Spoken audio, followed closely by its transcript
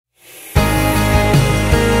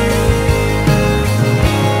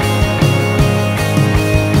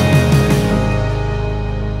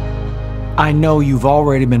I know you've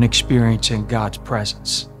already been experiencing God's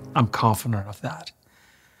presence. I'm confident of that.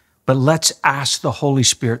 But let's ask the Holy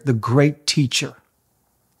Spirit, the great teacher,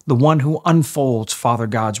 the one who unfolds Father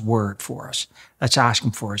God's word for us. Let's ask him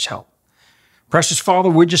for his help. Precious Father,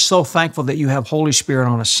 we're just so thankful that you have Holy Spirit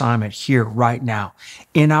on assignment here right now,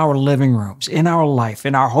 in our living rooms, in our life,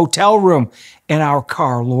 in our hotel room, in our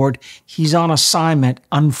car, Lord. He's on assignment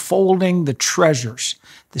unfolding the treasures,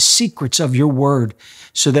 the secrets of your word,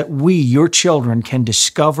 so that we, your children, can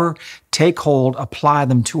discover, take hold, apply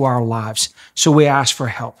them to our lives. So we ask for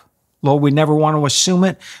help. Lord, we never want to assume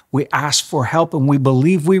it. We ask for help, and we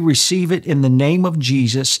believe we receive it in the name of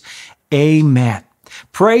Jesus. Amen.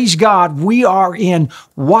 Praise God. We are in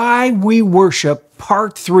Why We Worship,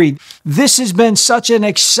 Part 3. This has been such an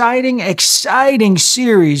exciting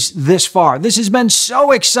series this far. This has been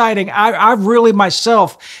so exciting. I've really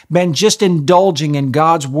myself been just indulging in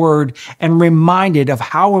God's word and reminded of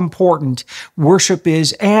how important worship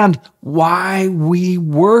is and why we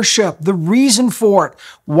worship, the reason for it,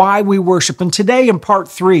 why we worship. And today in Part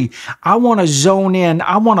 3, I want to zone in.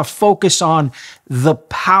 I want to focus on the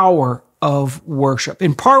power of worship.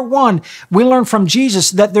 In Part 1, we learned from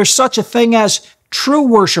Jesus that there's such a thing as true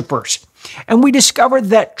worshipers. And we discovered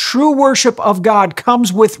that true worship of God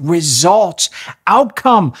comes with results,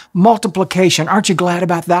 outcome, multiplication. Aren't you glad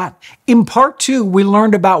about that? In Part 2, we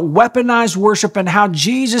learned about weaponized worship and how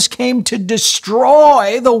Jesus came to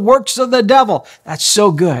destroy the works of the devil. That's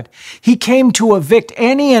so good. He came to evict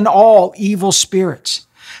any and all evil spirits.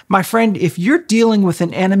 My friend, if you're dealing with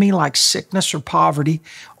an enemy like sickness or poverty,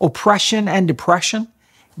 oppression and depression,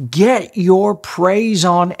 get your praise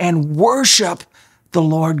on and worship the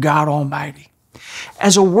Lord God Almighty.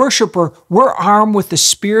 As a worshiper, we're armed with the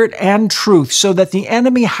Spirit and truth so that the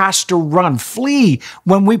enemy has to run, flee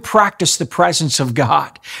when we practice the presence of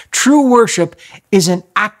God. True worship is an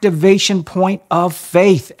activation point of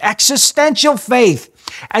faith, existential faith.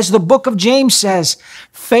 As the book of James says,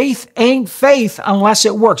 faith ain't faith unless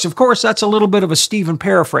it works. Of course, that's a little bit of a Stephen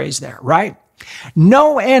paraphrase there, right?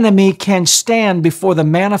 No enemy can stand before the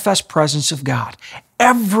manifest presence of God.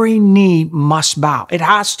 Every knee must bow. It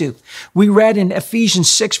has to. We read in Ephesians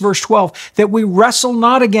 6, verse 12, that we wrestle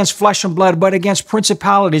not against flesh and blood, but against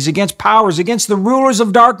principalities, against powers, against the rulers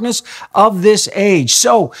of darkness of this age.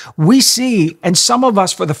 So we see, and some of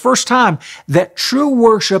us for the first time, that true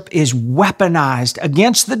worship is weaponized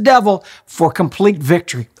against the devil for complete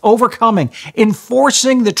victory, overcoming,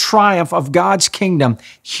 enforcing the triumph of God's kingdom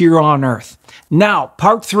here on earth. Now,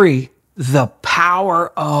 Part 3, the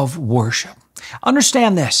power of worship.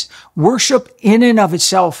 Understand this, worship in and of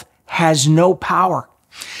itself has no power.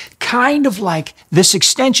 Kind of like this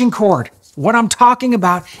extension cord. What I'm talking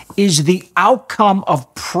about is the outcome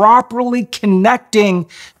of properly connecting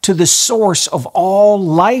to the source of all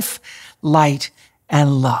life, light,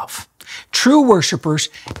 and love. True worshipers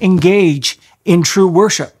engage in true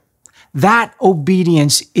worship. That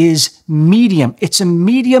obedience is medium. It's a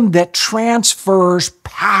medium that transfers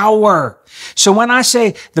power. So when I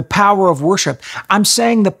say the power of worship, I'm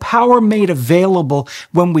saying the power made available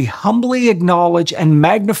when we humbly acknowledge and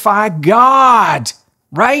magnify God,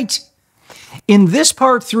 right? In this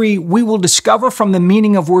Part 3, we will discover from the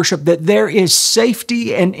meaning of worship that there is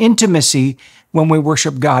safety and intimacy when we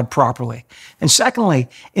worship God properly. And secondly,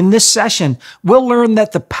 in this session, we'll learn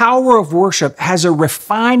that the power of worship has a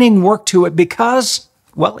refining work to it because,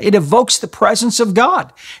 well, it evokes the presence of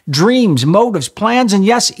God. Dreams, motives, plans, and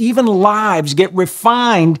yes, even lives get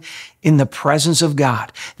refined in the presence of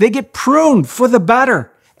God. They get pruned for the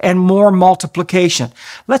better and more multiplication.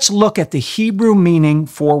 Let's look at the Hebrew meaning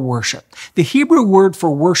for worship. The Hebrew word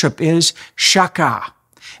for worship is shakah,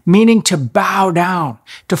 meaning to bow down,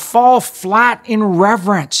 to fall flat in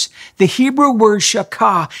reverence. The Hebrew word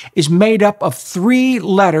shakah is made up of 3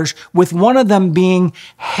 letters, with one of them being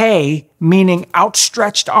hey, meaning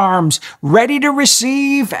outstretched arms, ready to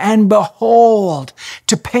receive and behold,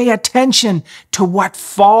 to pay attention to what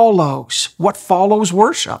follows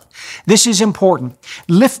worship. This is important.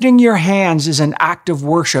 Lifting your hands is an act of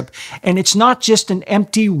worship, and it's not just an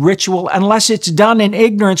empty ritual unless it's done in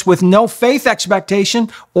ignorance with no faith expectation,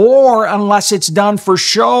 or unless it's done for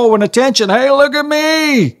show and attention. Hey, look at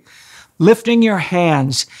me! Lifting your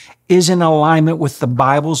hands is in alignment with the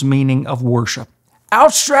Bible's meaning of worship.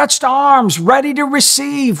 Outstretched arms, ready to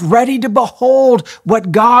receive, ready to behold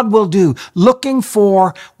what God will do, looking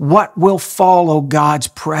for what will follow God's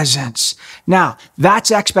presence. Now, that's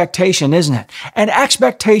expectation, isn't it? And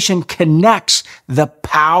expectation connects the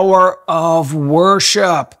power of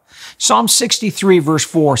worship. Psalm 63 verse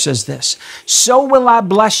 4 says this, "So will I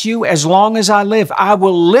bless you as long as I live. I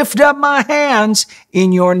will lift up my hands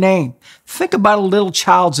in your name." Think about a little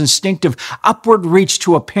child's instinctive upward reach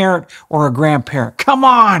to a parent or a grandparent. Come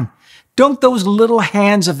on. Don't those little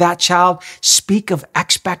hands of that child speak of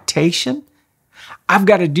expectation? I've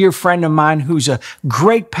got a dear friend of mine who's a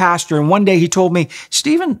great pastor, and one day he told me,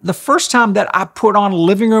 "Stephen, the first time that I put on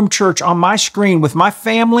Living Room Church on my screen with my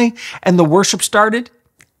family and the worship started,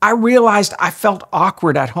 I realized I felt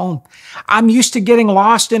awkward at home. I'm used to getting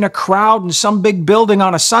lost in a crowd in some big building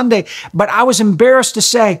on a Sunday, but I was embarrassed to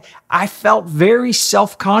say I felt very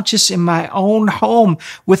self-conscious in my own home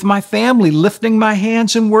with my family, lifting my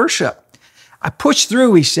hands in worship. I pushed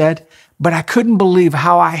through," he said, "but I couldn't believe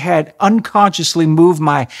how I had unconsciously moved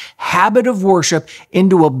my habit of worship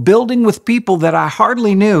into a building with people that I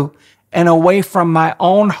hardly knew and away from my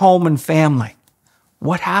own home and family."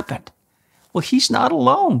 What happened? Well, he's not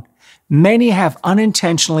alone. Many have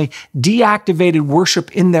unintentionally deactivated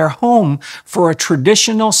worship in their home for a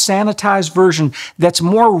traditional sanitized version that's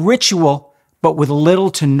more ritual, but with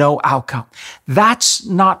little to no outcome. That's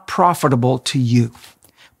not profitable to you.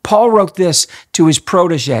 Paul wrote this to his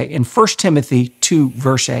protege in 1 Timothy 2,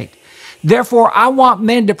 verse 8. "Therefore, I want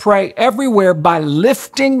men to pray everywhere by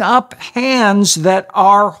lifting up hands that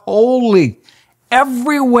are holy."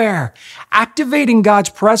 Everywhere. Activating God's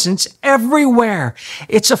presence everywhere.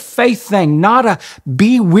 It's a faith thing, not a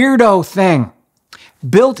be weirdo thing.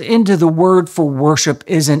 Built into the word for worship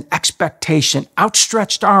is an expectation,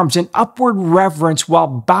 outstretched arms, and upward reverence while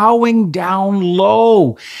bowing down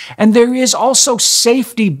low. And there is also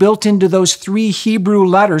safety built into those 3 Hebrew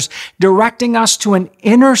letters, directing us to an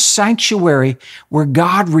inner sanctuary where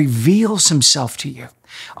God reveals himself to you.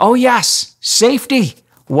 Oh yes, safety.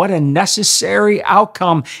 What a necessary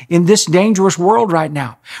outcome in this dangerous world right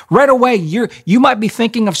now. Right away, you might be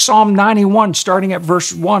thinking of Psalm 91, starting at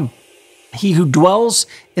verse 1. "He who dwells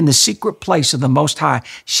in the secret place of the Most High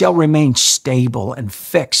shall remain stable and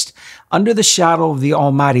fixed under the shadow of the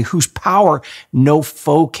Almighty, whose power no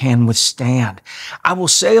foe can withstand. I will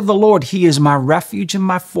say of the Lord, he is my refuge and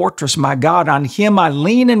my fortress, my God. On him I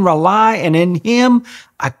lean and rely, and in him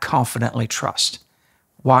I confidently trust."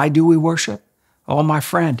 Why do we worship? Oh, my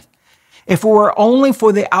friend, if it were only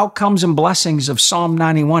for the outcomes and blessings of Psalm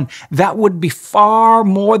 91, that would be far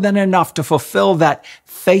more than enough to fulfill that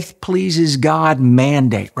faith pleases God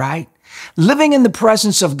mandate, right? Living in the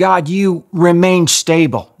presence of God, you remain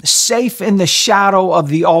stable, safe in the shadow of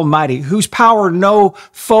the Almighty, whose power no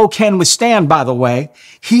foe can withstand, by the way.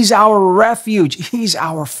 He's our refuge. He's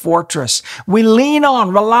our fortress. We lean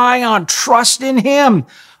on, rely on, trust in him.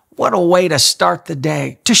 What a way to start the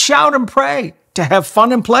day, to shout and pray, to have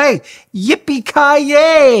fun and play.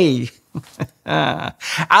 Yippee-ki-yay!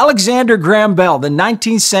 Alexander Graham Bell, the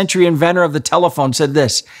 19th century inventor of the telephone, said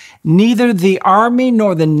this: "Neither the Army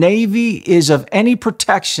nor the Navy is of any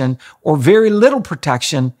protection or very little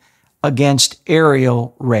protection against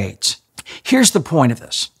aerial raids." Here's the point of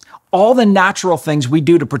this. All the natural things we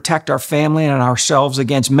do to protect our family and ourselves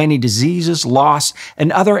against many diseases, loss,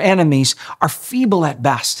 and other enemies are feeble at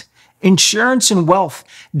best. Insurance and wealth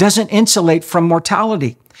doesn't insulate from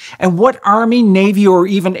mortality. And what Army, Navy, or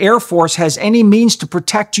even Air Force has any means to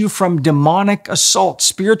protect you from demonic assault,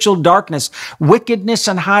 spiritual darkness, wickedness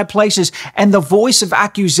in high places, and the voice of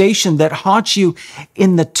accusation that haunts you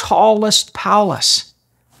in the tallest palace?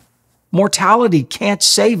 Mortality can't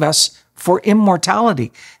save us for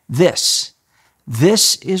immortality. This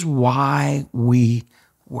is why we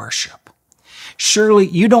worship. Surely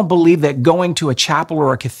you don't believe that going to a chapel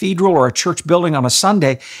or a cathedral or a church building on a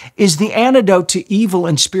Sunday is the antidote to evil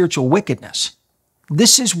and spiritual wickedness.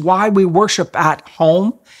 This is why we worship at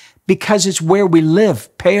home, because it's where we live,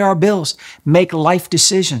 pay our bills, make life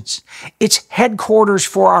decisions. It's headquarters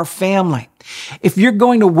for our family. If you're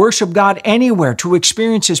going to worship God anywhere, to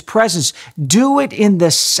experience his presence, do it in the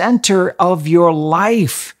center of your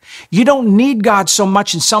life. You don't need God so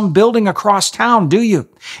much in some building across town, do you?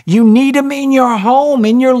 You need him in your home,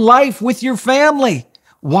 in your life, with your family.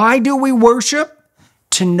 Why do we worship?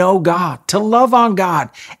 To know God, to love on God,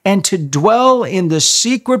 and to dwell in the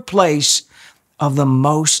secret place of the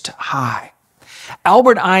Most High.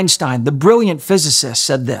 Albert Einstein, the brilliant physicist,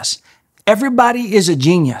 said this: "Everybody is a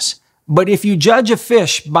genius, but if you judge a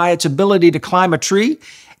fish by its ability to climb a tree,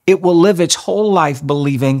 it will live its whole life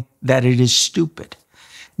believing that it is stupid."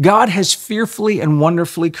 God has fearfully and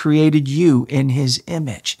wonderfully created you in his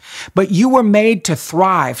image, but you were made to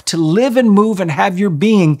thrive, to live and move and have your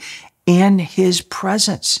being in his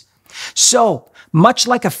presence. So Much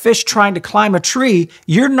like a fish trying to climb a tree,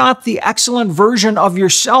 you're not the excellent version of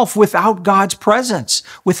yourself without God's presence,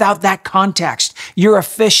 without that context. You're a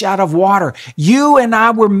fish out of water. You and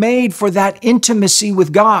I were made for that intimacy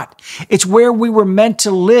with God. It's where we were meant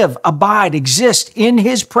to live, abide, exist in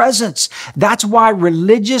His presence. That's why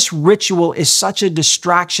religious ritual is such a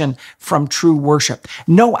distraction from true worship.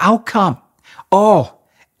 No outcome. Oh,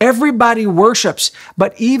 everybody worships,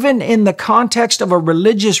 but even in the context of a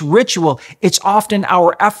religious ritual, it's often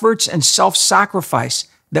our efforts and self-sacrifice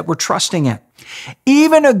that we're trusting in.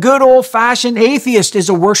 Even a good old-fashioned atheist is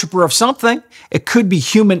a worshiper of something. It could be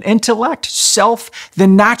human intellect, self, the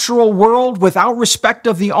natural world without respect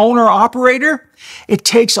of the owner-operator. It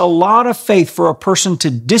takes a lot of faith for a person to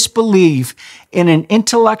disbelieve in an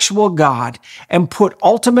intellectual God and put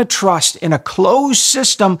ultimate trust in a closed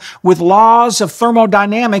system with laws of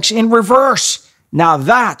thermodynamics in reverse. Now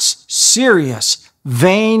that's serious,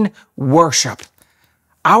 vain worship.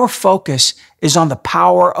 Our focus is on the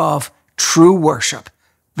power of true worship,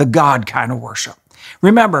 the God kind of worship.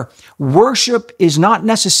 Remember, worship is not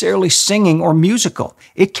necessarily singing or musical.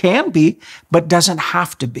 It can be, but doesn't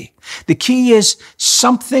have to be. The key is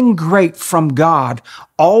something great from God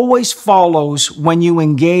always follows when you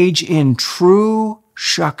engage in true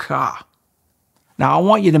shakah. Now, I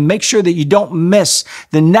want you to make sure that you don't miss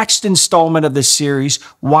the next installment of this series,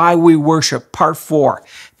 Why We Worship, Part 4,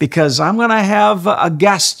 because I'm going to have a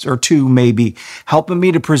guest or two maybe helping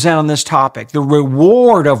me to present on this topic, the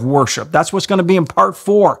reward of worship. That's what's going to be in Part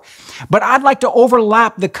 4. But I'd like to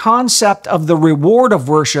overlap the concept of the reward of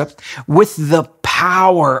worship with the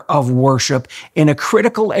power of worship in a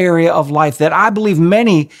critical area of life that I believe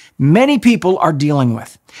many people are dealing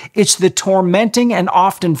with. It's the tormenting and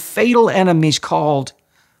often fatal enemies called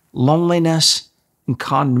loneliness and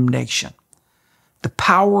condemnation. The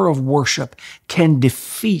power of worship can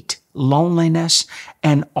defeat loneliness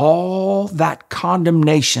and all that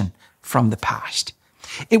condemnation from the past.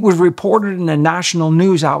 It was reported in a national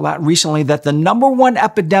news outlet recently that the #1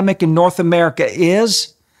 epidemic in North America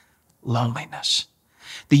is loneliness.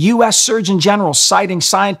 The U.S. Surgeon General, citing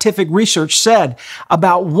scientific research, said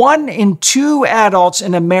about 1 in 2 adults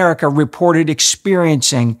in America reported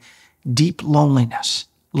experiencing deep loneliness.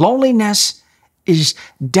 Loneliness is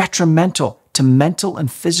detrimental to mental and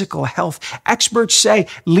physical health. Experts say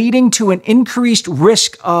leading to an increased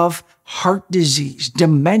risk of heart disease,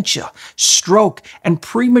 dementia, stroke, and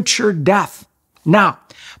premature death. Now,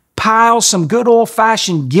 pile some good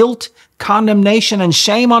old-fashioned guilt, condemnation, and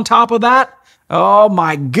shame on top of that. Oh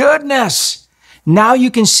my goodness. Now you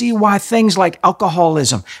can see why things like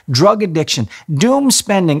alcoholism, drug addiction, doom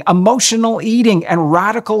spending, emotional eating, and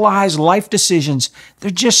radicalized life decisions, they're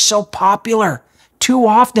just so popular. Too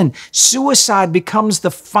often, suicide becomes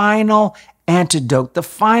the final antidote, the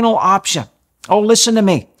final option. Oh, listen to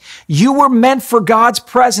me. You were meant for God's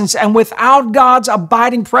presence, and without God's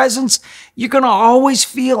abiding presence, you're going to always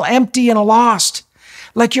feel empty and lost.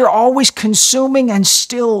 Like you're always consuming and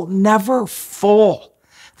still never full.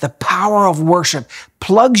 The power of worship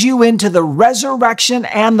plugs you into the resurrection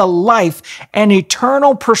and the life and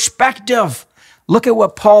eternal perspective. Look at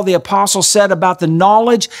what Paul the Apostle said about the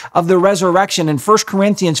knowledge of the resurrection in 1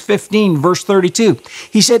 Corinthians 15, verse 32.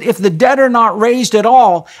 He said, if the dead are not raised at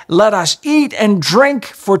all, let us eat and drink,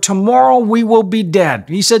 for tomorrow we will be dead.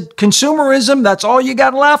 He said, consumerism, that's all you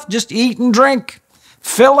got left? Just eat and drink.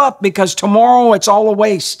 Fill up, because tomorrow it's all a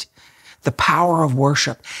waste. The power of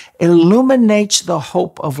worship illuminates the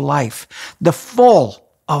hope of life, the full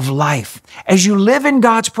of life, as you live in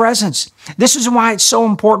God's presence. This is why it's so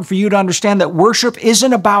important for you to understand that worship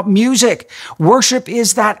isn't about music. Worship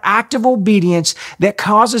is that act of obedience that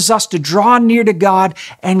causes us to draw near to God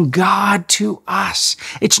and God to us.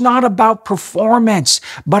 It's not about performance,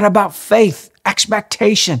 but about faith,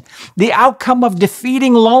 expectation, the outcome of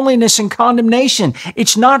defeating loneliness and condemnation.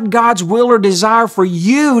 It's not God's will or desire for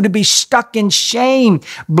you to be stuck in shame,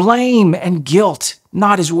 blame, and guilt.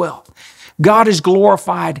 Not His will. God is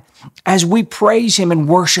glorified as we praise Him and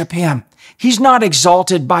worship Him. He's not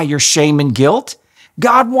exalted by your shame and guilt.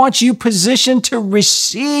 God wants you positioned to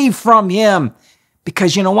receive from Him.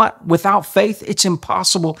 Because you know what? Without faith, it's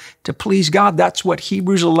impossible to please God. That's what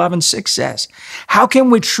Hebrews 11:6 says. How can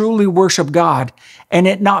we truly worship God and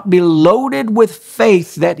it not be loaded with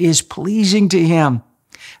faith that is pleasing to Him?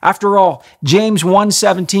 After all, James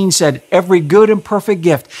 1:17 said, every good and perfect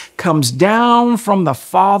gift comes down from the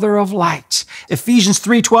Father of lights. Ephesians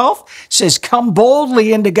 3:12 says, come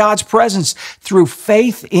boldly into God's presence through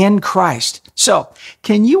faith in Christ. So,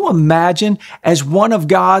 can you imagine as one of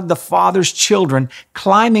God the Father's children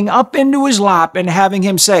climbing up into His lap and having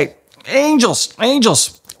Him say, angels,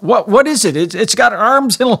 What is it? It's got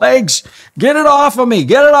arms and legs. Get it off of me.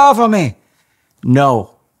 Get it off of me.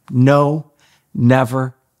 No,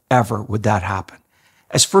 never, ever would that happen.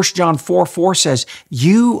 As 1 John 4:4 says,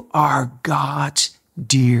 you are God's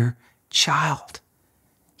dear child.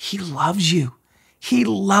 He loves you. He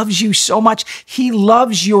loves you so much. He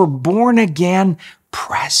loves your born again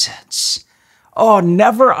presence. Oh,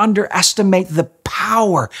 never underestimate the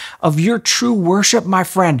power of your true worship, my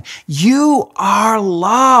friend. You are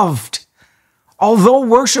loved. Although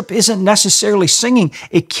worship isn't necessarily singing,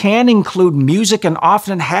 it can include music and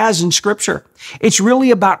often has in Scripture. It's really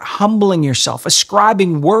about humbling yourself,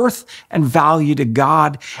 ascribing worth and value to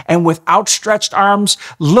God, and with outstretched arms,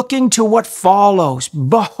 looking to what follows.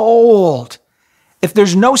 Behold. If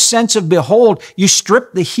there's no sense of behold, you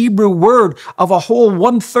strip the Hebrew word of a whole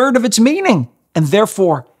 1/3 of its meaning, and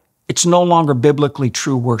therefore it's no longer biblically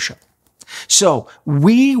true worship. So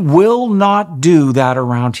we will not do that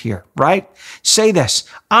around here, right? Say this,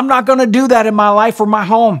 I'm not going to do that in my life or my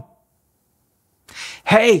home.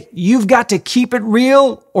 Hey, you've got to keep it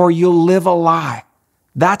real or you'll live a lie.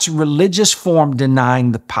 That's religious form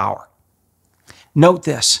denying the power. Note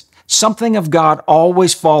this, something of God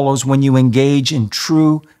always follows when you engage in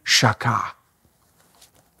true shakah.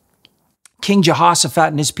 King Jehoshaphat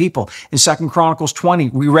and his people in 2 Chronicles 20,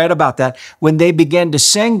 we read about that. When they began to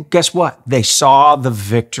sing, guess what? They saw the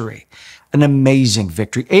victory, an amazing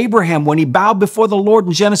victory. Abraham, when he bowed before the Lord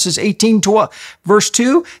in Genesis 18:12, verse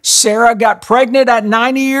 2, Sarah got pregnant at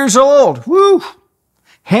 90 years old. Woo!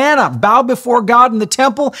 Hannah bowed before God in the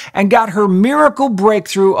temple and got her miracle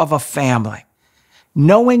breakthrough of a family.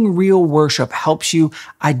 Knowing real worship helps you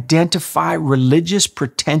identify religious,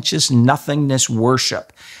 pretentious, nothingness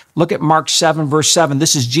worship. Look at Mark 7, verse 7.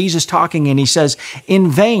 This is Jesus talking, and he says,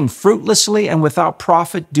 in vain, fruitlessly, and without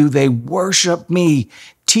profit do they worship me,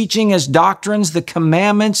 teaching as doctrines the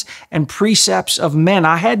commandments and precepts of men.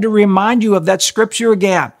 I had to remind you of that scripture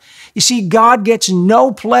again. You see, God gets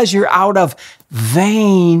no pleasure out of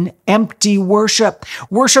vain, empty worship.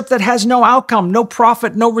 Worship that has no outcome, no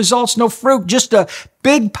profit, no results, no fruit, just a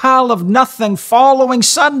big pile of nothing following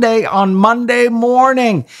Sunday on Monday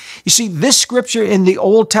morning. You see, this scripture in the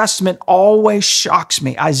Old Testament always shocks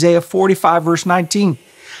me. Isaiah 45, verse 19.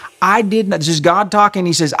 This is God talking.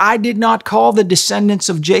 He says, I did not call the descendants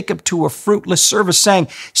of Jacob to a fruitless service, saying,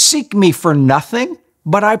 seek me for nothing.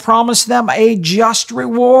 But I promise them a just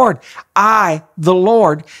reward. I, the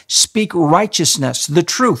Lord, speak righteousness, the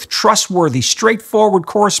truth, trustworthy, straightforward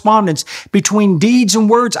correspondence between deeds and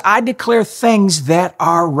words. I declare things that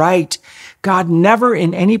are right. God never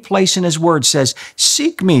in any place in his word says,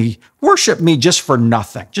 seek me, worship me just for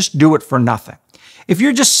nothing. Just do it for nothing. If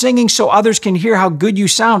you're just singing so others can hear how good you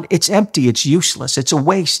sound, it's empty, it's useless, it's a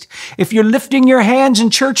waste. If you're lifting your hands in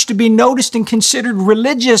church to be noticed and considered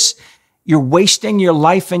religious, you're wasting your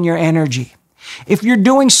life and your energy. If you're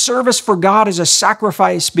doing service for God as a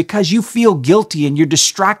sacrifice because you feel guilty and you're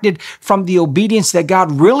distracted from the obedience that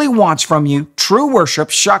God really wants from you, true worship,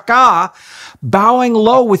 shakah, bowing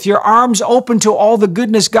low with your arms open to all the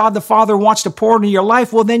goodness God the Father wants to pour into your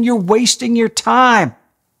life, well, then you're wasting your time.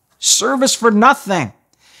 Service for nothing.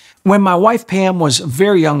 When my wife Pam was a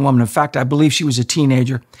very young woman, in fact, I believe she was a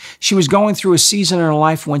teenager, she was going through a season in her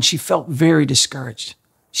life when she felt very discouraged.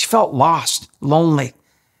 She felt lost, lonely,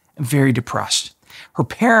 and very depressed. Her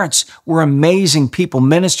parents were amazing people,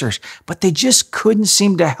 ministers, but they just couldn't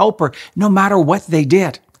seem to help her no matter what they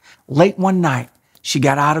did. Late one night, she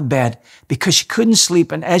got out of bed because she couldn't sleep,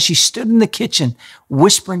 and as she stood in the kitchen,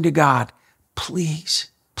 whispering to God, please,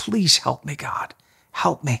 please help me, God,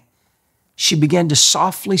 help me. She began to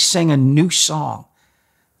softly sing a new song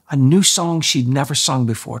she'd never sung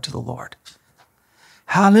before to the Lord.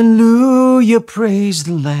 Hallelujah, praise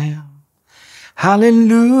the Lamb.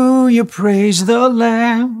 Hallelujah, praise the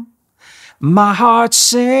Lamb. My heart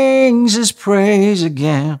sings his praise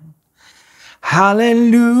again.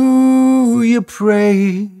 Hallelujah,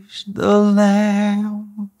 praise the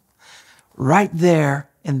Lamb. Right there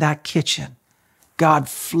in that kitchen, God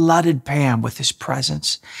flooded Pam with his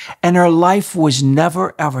presence, and her life was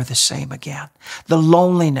never, ever the same again. The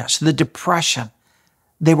loneliness, the depression,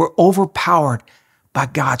 they were overpowered by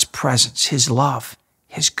God's presence, his love,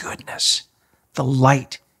 his goodness. The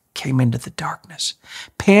light came into the darkness.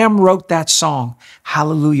 Pam wrote that song,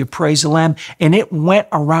 Hallelujah, Praise the Lamb, and it went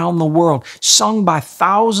around the world, sung by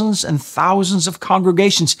thousands and thousands of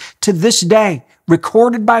congregations to this day,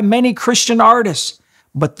 recorded by many Christian artists.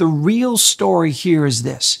 But the real story here is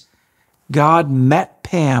this. God met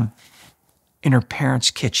Pam in her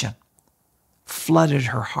parents' kitchen, flooded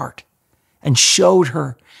her heart, and showed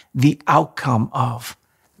her the outcome of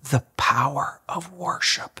the power of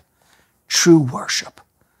worship, true worship.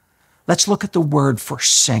 Let's look at the word for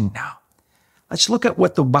sing now. Let's look at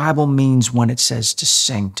what the Bible means when it says to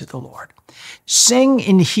sing to the Lord. Sing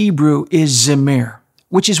in Hebrew is zemir,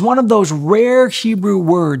 which is one of those rare Hebrew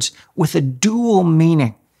words with a dual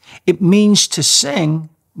meaning. It means to sing,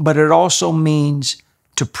 but it also means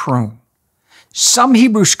to prune. Some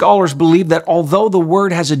Hebrew scholars believe that although the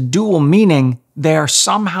word has a dual meaning, they are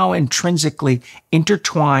somehow intrinsically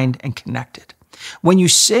intertwined and connected. When you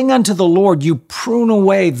sing unto the Lord, you prune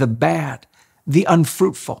away the bad, the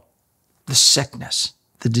unfruitful, the sickness,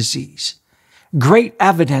 the disease. Great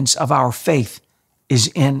evidence of our faith is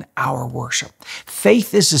in our worship.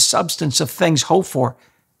 Faith is the substance of things hoped for,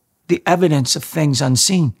 the evidence of things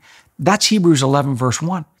unseen. That's Hebrews 11, verse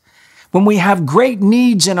 1. When we have great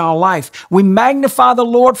needs in our life, we magnify the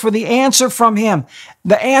Lord for the answer from Him,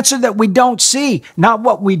 the answer that we don't see, not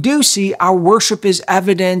what we do see. Our worship is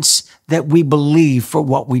evidence that we believe for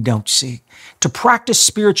what we don't see. To practice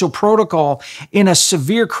spiritual protocol in a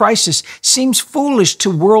severe crisis seems foolish to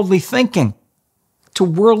worldly thinking, to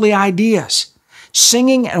worldly ideas.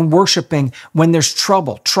 Singing and worshiping when there's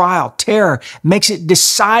trouble, trial, terror makes it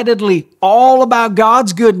decidedly all about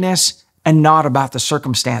God's goodness and not about the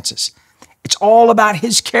circumstances. It's all about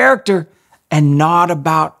His character and not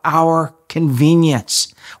about our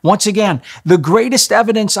convenience. Once again, the greatest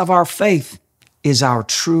evidence of our faith is our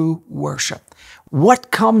true worship.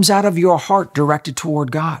 What comes out of your heart directed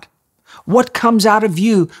toward God? What comes out of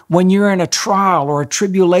you when you're in a trial or a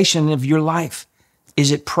tribulation of your life?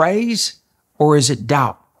 Is it praise or is it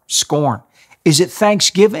doubt, scorn? Is it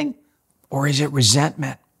thanksgiving or is it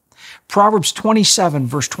resentment? Proverbs 27,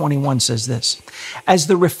 verse 21 says this, as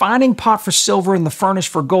the refining pot for silver and the furnace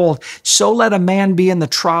for gold, so let a man be in the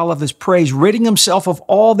trial of his praise, ridding himself of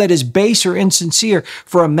all that is base or insincere.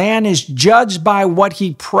 For a man is judged by what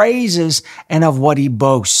he praises and of what he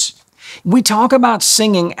boasts. We talk about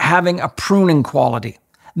singing having a pruning quality.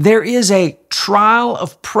 There is a trial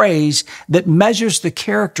of praise that measures the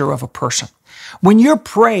character of a person. When you're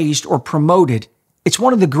praised or promoted, it's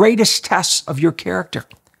one of the greatest tests of your character.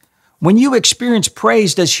 When you experience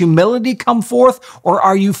praise, does humility come forth, or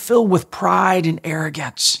are you filled with pride and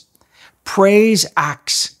arrogance? Praise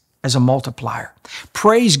acts as a multiplier.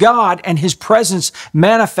 Praise God, and His presence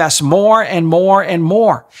manifests more and more and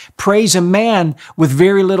more. Praise a man with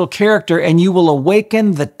very little character, and you will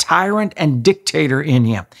awaken the tyrant and dictator in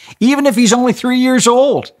him, even if he's only 3 years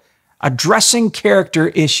old. Addressing character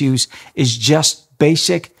issues is just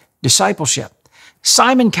basic discipleship.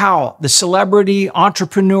 Simon Cowell, the celebrity,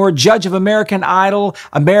 entrepreneur, judge of American Idol,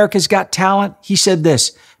 America's Got Talent, he said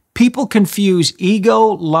this, people confuse ego,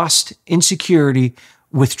 lust, insecurity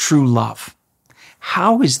with true love.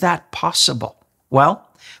 How is that possible? Well,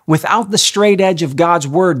 without the straight edge of God's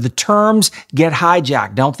word, the terms get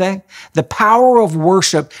hijacked, don't they? The power of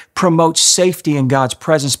worship promotes safety in God's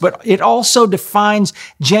presence, but it also defines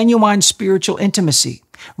genuine spiritual intimacy.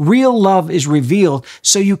 Real love is revealed,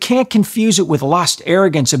 so you can't confuse it with lust,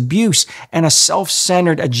 arrogance, abuse, and a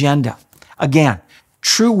self-centered agenda. Again,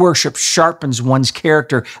 true worship sharpens one's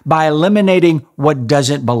character by eliminating what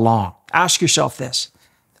doesn't belong. Ask yourself this.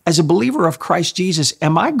 As a believer of Christ Jesus,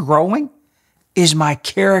 am I growing? Is my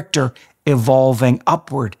character evolving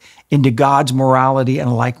upward into God's morality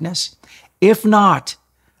and likeness? If not,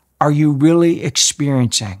 are you really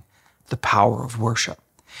experiencing the power of worship?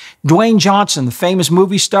 Dwayne Johnson, the famous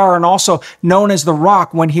movie star and also known as The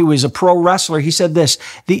Rock when he was a pro wrestler, he said this,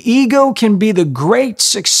 the ego can be the great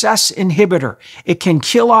success inhibitor. It can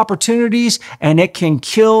kill opportunities and it can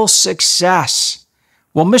kill success.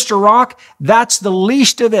 Well, Mr. Rock, that's the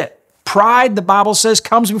least of it. Pride, the Bible says,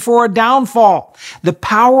 comes before a downfall. The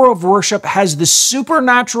power of worship has the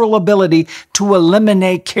supernatural ability to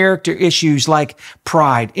eliminate character issues like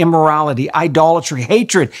pride, immorality, idolatry,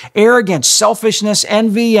 hatred, arrogance, selfishness,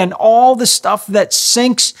 envy, and all the stuff that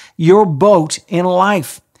sinks your boat in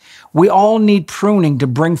life. We all need pruning to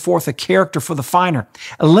bring forth a character for the finer.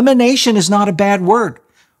 Elimination is not a bad word.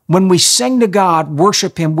 When we sing to God,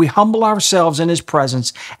 worship Him, we humble ourselves in His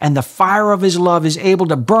presence, and the fire of His love is able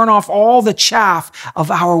to burn off all the chaff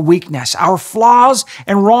of our weakness. Our flaws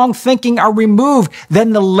and wrong thinking are removed.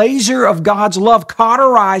 Then the laser of God's love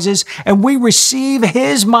cauterizes, and we receive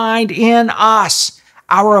His mind in us.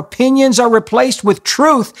 Our opinions are replaced with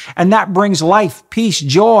truth, and that brings life, peace,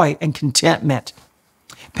 joy, and contentment.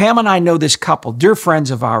 Pam and I know this couple, dear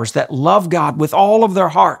friends of ours, that love God with all of their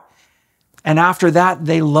heart. And after that,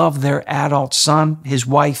 they love their adult son, his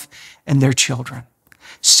wife, and their children.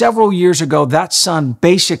 Several years ago, that son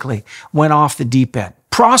basically went off the deep end.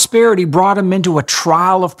 Prosperity brought him into a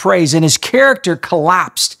trial of praise, and his character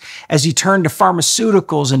collapsed as he turned to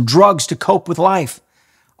pharmaceuticals and drugs to cope with life.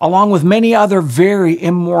 Along with many other very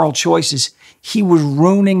immoral choices, he was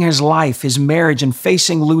ruining his life, his marriage, and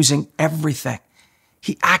facing losing everything.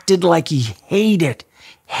 He acted like he hated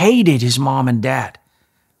his mom and dad.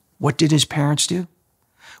 What did his parents do?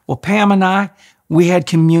 Well, Pam and I, we had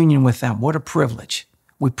communion with them. What a privilege.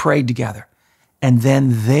 We prayed together. And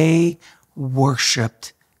then they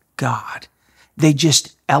worshiped God. They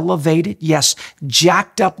just elevated, yes,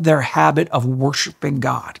 jacked up their habit of worshiping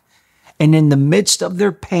God. And in the midst of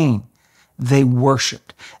their pain, they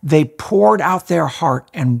worshiped. They poured out their heart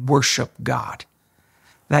and worshiped God.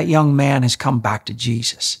 That young man has come back to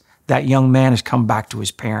Jesus. That young man has come back to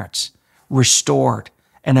his parents, restored,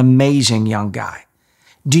 an amazing young guy.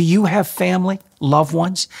 Do you have family, loved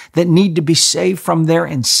ones that need to be saved from their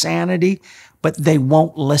insanity, but they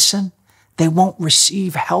won't listen? They won't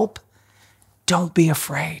receive help? Don't be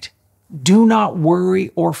afraid. Do not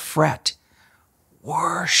worry or fret.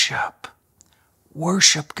 Worship.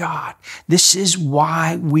 Worship God. This is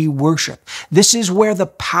why we worship. This is where the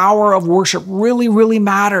power of worship really, really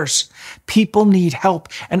matters. People need help,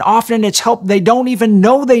 and often it's help they don't even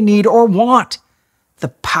know they need or want. The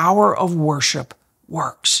power of worship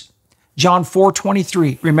works. John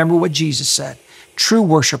 4:23, remember what Jesus said. True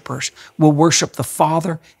worshipers will worship the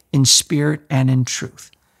Father in spirit and in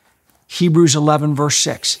truth. Hebrews 11, verse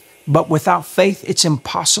 6. But without faith, it's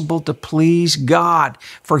impossible to please God.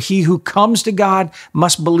 For he who comes to God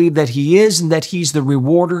must believe that he is and that he's the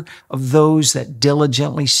rewarder of those that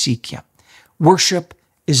diligently seek him. Worship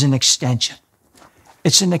is an extension.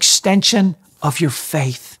 It's an extension of your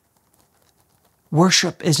faith.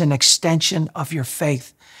 Worship is an extension of your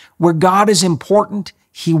faith. Where God is important,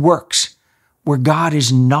 he works. Where God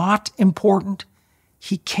is not important,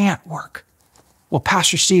 he can't work. Well,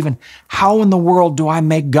 Pastor Stephen, how in the world do I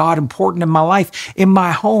make God important in my life, in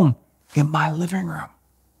my home, in my living room?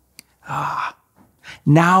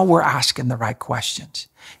 Now we're asking the right questions.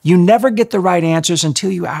 You never get the right answers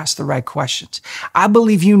until you ask the right questions. I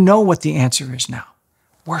believe you know what the answer is now.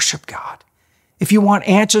 Worship God. If you want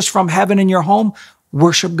answers from heaven in your home,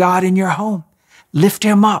 worship God in your home. Lift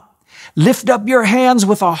him up. Lift up your hands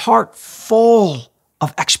with a heart full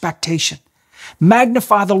of expectation.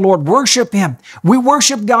 Magnify the Lord. Worship him. We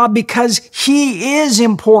worship God because he is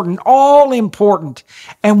important, all important.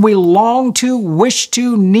 And we long to, wish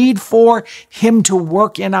to, need for him to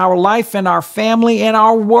work in our life, in our family, in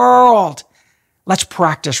our world. Let's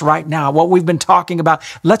practice right now what we've been talking about.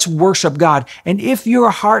 Let's worship God. And if your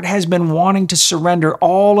heart has been wanting to surrender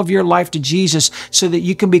all of your life to Jesus so that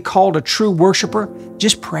you can be called a true worshiper,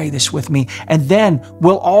 just pray this with me. And then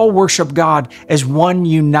we'll all worship God as one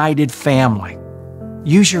united family.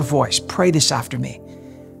 Use your voice. Pray this after me.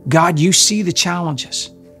 God, you see the challenges.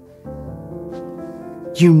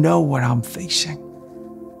 You know what I'm facing.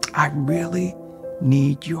 I really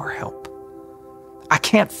need your help. I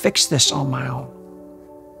can't fix this on my own.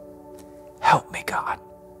 Help me, God.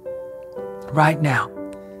 Right now,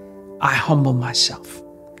 I humble myself.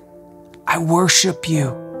 I worship you,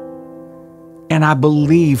 and I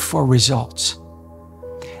believe for results.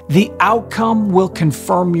 The outcome will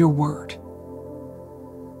confirm your word.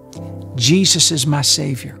 Jesus is my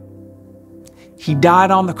Savior. He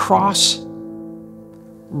died on the cross,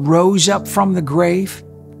 rose up from the grave.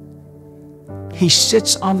 He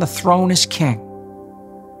sits on the throne as King.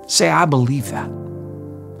 Say, I believe that.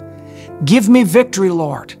 Give me victory,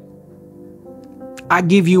 Lord. I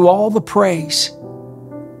give you all the praise.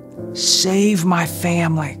 Save my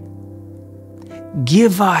family.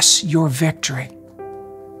 Give us your victory.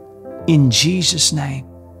 In Jesus' name,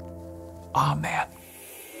 amen.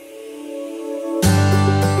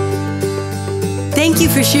 Thank you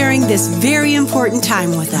for sharing this very important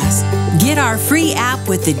time with us. Get our free app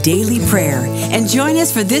with the daily prayer and join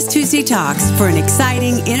us for this Tuesday Talks for an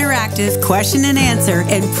exciting, interactive question and answer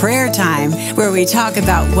and prayer time where we talk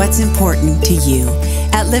about what's important to you.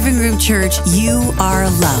 At Living Room Church, you are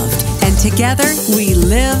loved, and together we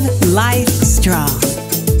live life strong.